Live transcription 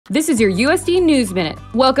This is your USD News Minute.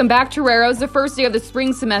 Welcome back, Toreros. The first day of the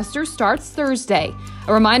spring semester starts Thursday.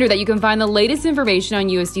 A reminder that you can find the latest information on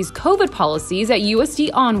USD's COVID policies at USD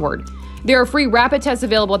Onward. There are free rapid tests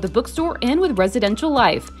available at the bookstore and with Residential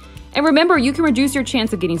Life. And remember, you can reduce your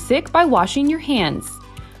chance of getting sick by washing your hands.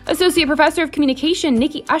 Associate Professor of Communication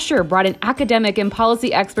Nikki Usher brought in academic and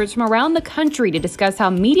policy experts from around the country to discuss how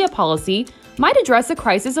media policy might address the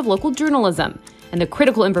crisis of local journalism and the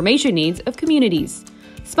critical information needs of communities.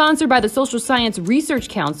 Sponsored by the Social Science Research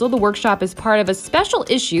Council, the workshop is part of a special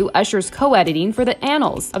issue Usher's co-editing for the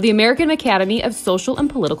Annals of the American Academy of Social and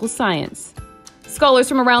Political Science. Scholars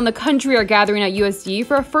from around the country are gathering at USD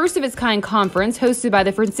for a first-of-its-kind conference hosted by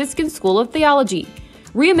the Franciscan School of Theology.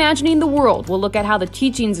 Reimagining the World will look at how the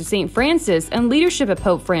teachings of St. Francis and leadership of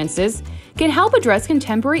Pope Francis can help address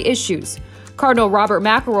contemporary issues. Cardinal Robert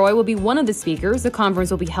McElroy will be one of the speakers. The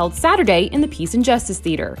conference will be held Saturday in the Peace and Justice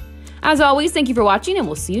Theater. As always, thank you for watching, and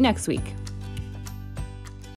we'll see you next week.